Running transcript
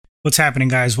What's happening,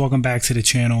 guys? Welcome back to the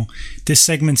channel. This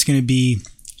segment's going to be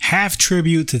half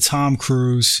tribute to Tom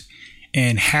Cruise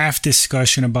and half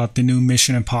discussion about the new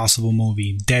Mission Impossible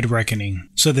movie, Dead Reckoning.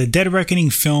 So the Dead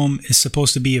Reckoning film is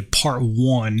supposed to be a part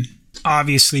one.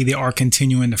 Obviously, they are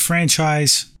continuing the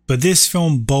franchise, but this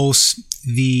film boasts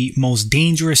the most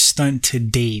dangerous stunt to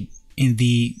date in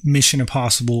the Mission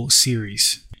Impossible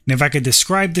series. And if I could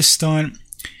describe this stunt,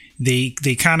 they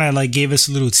kind of like gave us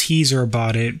a little teaser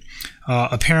about it.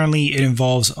 Apparently it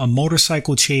involves a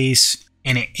motorcycle chase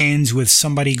and it ends with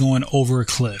somebody going over a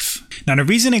cliff. Now, the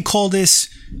reason they call this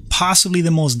possibly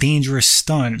the most dangerous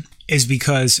stunt is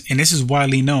because, and this is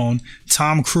widely known,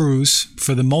 Tom Cruise,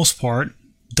 for the most part,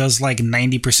 does like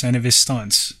 90% of his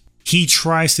stunts. He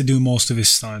tries to do most of his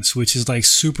stunts, which is like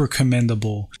super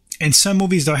commendable. In some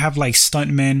movies, they'll have like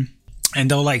stuntmen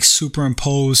and they'll like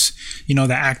superimpose,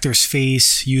 the actor's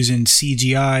face using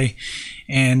CGI,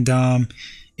 and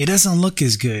it doesn't look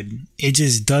as good. It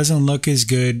just doesn't look as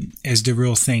good as the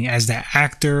real thing, as the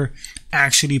actor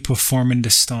actually performing the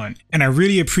stunt. And I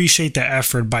really appreciate the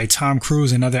effort by Tom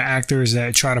Cruise and other actors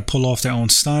that try to pull off their own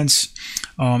stunts.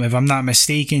 If I'm not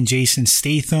mistaken, Jason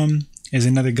Statham is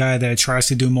another guy that tries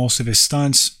to do most of his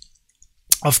stunts.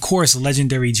 Of course,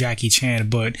 legendary Jackie Chan,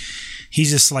 but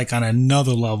he's just like on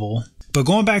another level. But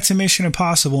going back to Mission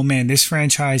Impossible, man, this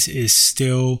franchise is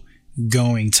still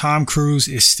going. Tom Cruise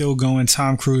is still going.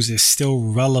 Tom Cruise is still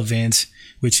relevant,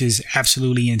 which is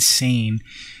absolutely insane.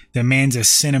 The man's a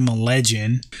cinema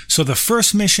legend. So the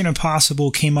first Mission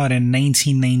Impossible came out in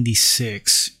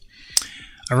 1996.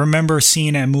 I remember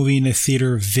seeing that movie in the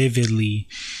theater vividly.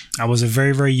 I was a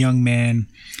very, very young man,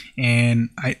 and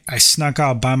I snuck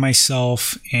out by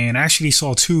myself and actually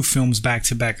saw two films back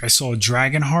to back. I saw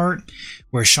Dragonheart,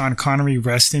 where Sean Connery,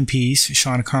 rest in peace,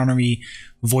 Sean Connery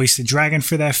voiced the dragon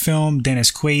for that film.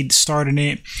 Dennis Quaid starred in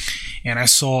it. And I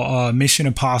saw Mission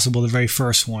Impossible, the very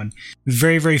first one.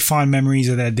 Very, very fond memories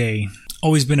of that day.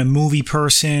 Always been a movie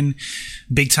person,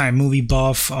 big time movie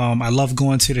buff. I love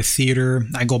going to the theater.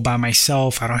 I go by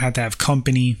myself. I don't have to have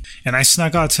company. And I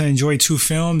snuck out to enjoy two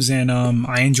films, and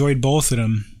I enjoyed both of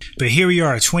them. But here we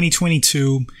are,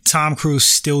 2022, Tom Cruise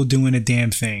still doing a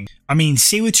damn thing. I mean,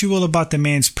 say what you will about the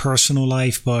man's personal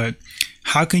life, but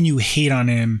how can you hate on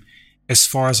him as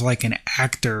far as like an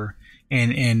actor?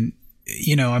 And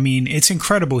it's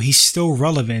incredible. He's still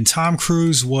relevant. Tom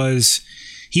Cruise was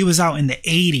out in the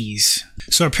 80s.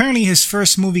 So apparently his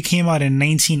first movie came out in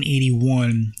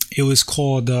 1981. It was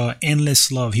called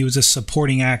Endless Love. He was a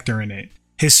supporting actor in it.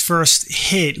 His first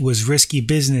hit was Risky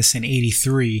Business in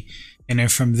 83. And then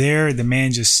from there, the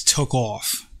man just took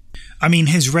off. I mean,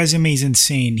 his resume is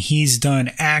insane. He's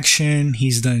done action.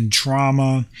 He's done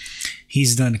drama.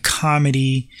 He's done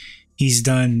comedy. He's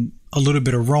done a little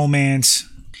bit of romance.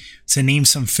 To name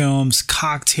some films: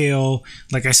 Cocktail,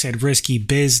 like I said, Risky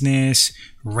Business,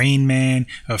 Rain Man,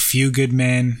 A Few Good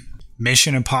Men,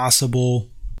 Mission Impossible,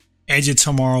 Edge of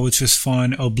Tomorrow, which was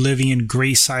fun, Oblivion,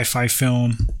 great sci-fi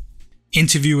film,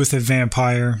 Interview with a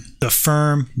Vampire, The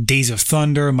Firm, Days of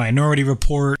Thunder, Minority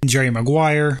Report, Jerry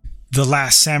Maguire, The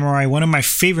Last Samurai, one of my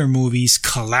favorite movies,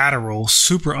 Collateral,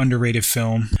 super underrated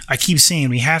film. I keep saying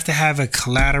we have to have a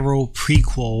Collateral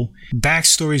prequel,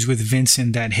 backstories with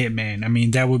Vincent, that hitman. I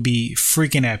mean, that would be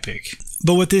freaking epic.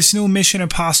 But with this new Mission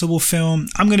Impossible film,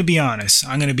 I'm going to be honest.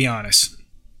 I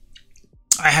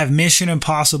have Mission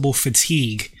Impossible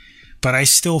fatigue, but I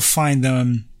still find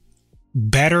them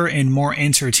better and more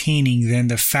entertaining than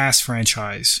the Fast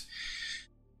franchise.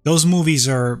 Those movies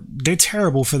they're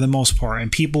terrible for the most part,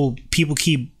 and people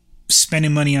keep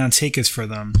spending money on tickets for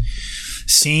them.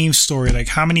 Same story, like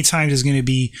how many times is going to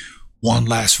be one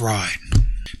last ride?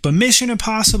 But Mission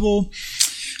Impossible,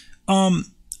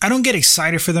 I don't get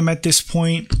excited for them at this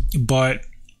point, but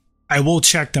I will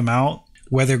check them out,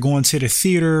 whether going to the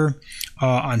theater,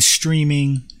 on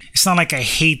streaming. It's not like I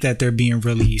hate that they're being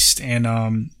released, and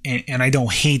I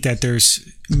don't hate that there's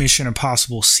Mission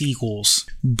Impossible sequels,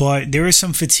 but there is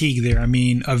some fatigue there. I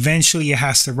mean, eventually it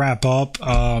has to wrap up,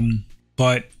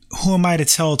 but who am I to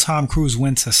tell Tom Cruise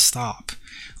when to stop?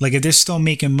 Like, if they're still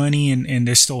making money and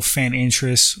there's still fan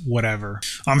interest, whatever.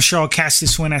 I'm sure I'll catch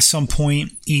this one at some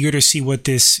point, eager to see what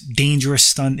this dangerous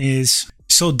stunt is.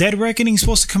 So Dead Reckoning is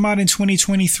supposed to come out in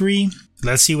 2023.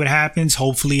 Let's see what happens.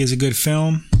 Hopefully it's a good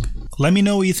film. Let me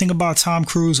know what you think about Tom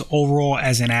Cruise overall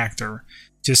as an actor.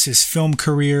 Just his film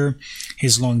career,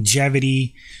 his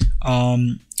longevity.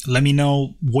 Let me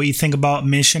know what you think about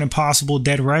Mission Impossible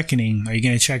Dead Reckoning. Are you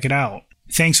going to check it out?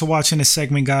 Thanks for watching this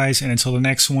segment, guys. And until the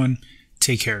next one,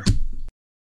 take care.